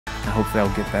and hopefully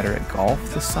I'll get better at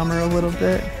golf this summer a little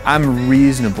bit. I'm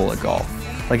reasonable at golf.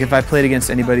 Like if I played against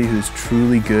anybody who's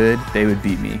truly good, they would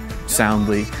beat me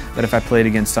soundly. But if I played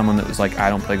against someone that was like, I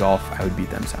don't play golf, I would beat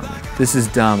them soundly. This is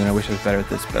dumb and I wish I was better at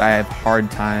this, but I have a hard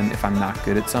time if I'm not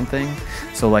good at something.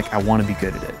 So like I want to be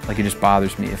good at it. Like it just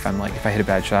bothers me if I'm like, if I hit a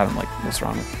bad shot, I'm like, what's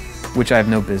wrong with me? Which I have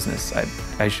no business.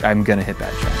 I'm gonna hit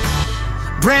bad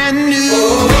shots. Brand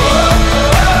new.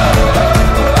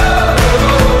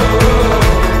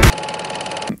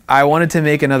 I wanted to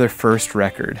make another first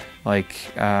record. Like,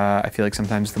 I feel like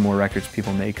sometimes the more records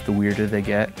people make, the weirder they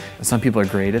get. And some people are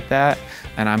great at that,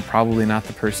 and I'm probably not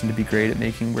the person to be great at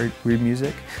making weird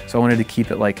music. So I wanted to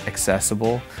keep it like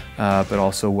accessible, but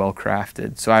also well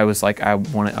crafted. So I was like, I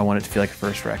want it to feel like a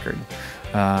first record.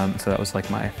 So that was like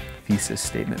my thesis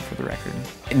statement for the record.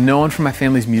 No one from my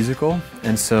family's musical,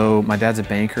 and so my dad's a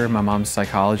banker, my mom's a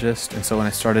psychologist, and so when I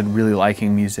started really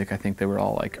liking music, I think they were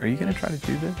all like, are you gonna try to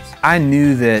do this? I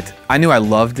knew I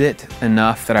loved it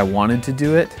enough that I wanted to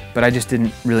do it, but I just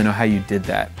didn't really know how you did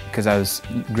that, because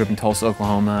grew up in Tulsa,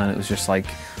 Oklahoma, and it was just like,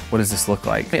 what does this look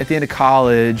like? At the end of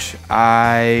college,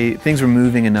 things were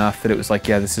moving enough that it was like,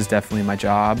 yeah, this is definitely my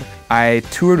job. I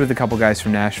toured with a couple guys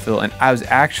from Nashville, and I was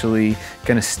actually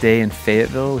gonna stay in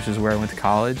Fayetteville, which is where I went to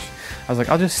college. I was like,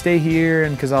 I'll just stay here,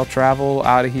 and because I'll travel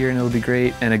out of here and it'll be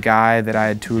great. And a guy that I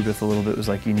had toured with a little bit was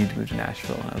like, you need to move to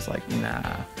Nashville. And I was like, nah.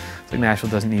 It's like Nashville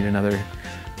doesn't need another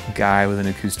guy with an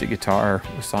acoustic guitar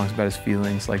with songs about his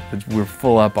feelings. Like, we're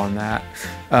full up on that.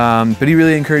 But he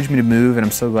really encouraged me to move, and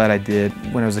I'm so glad I did.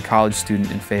 When I was a college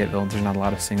student in Fayetteville, there's not a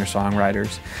lot of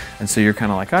singer-songwriters, and so you're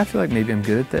kind of like, oh, I feel like maybe I'm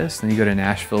good at this. And you go to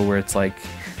Nashville where it's like,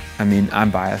 I mean, I'm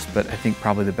biased, but I think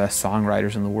probably the best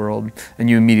songwriters in the world, and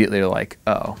you immediately are like,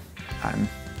 oh,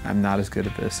 I'm not as good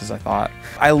at this as I thought.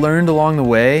 I learned along the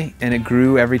way, and it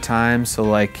grew every time, so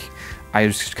like, I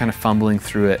was just kind of fumbling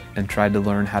through it and tried to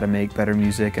learn how to make better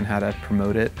music and how to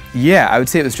promote it. Yeah, I would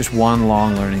say it was just one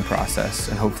long learning process,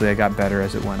 and hopefully I got better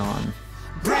as it went on.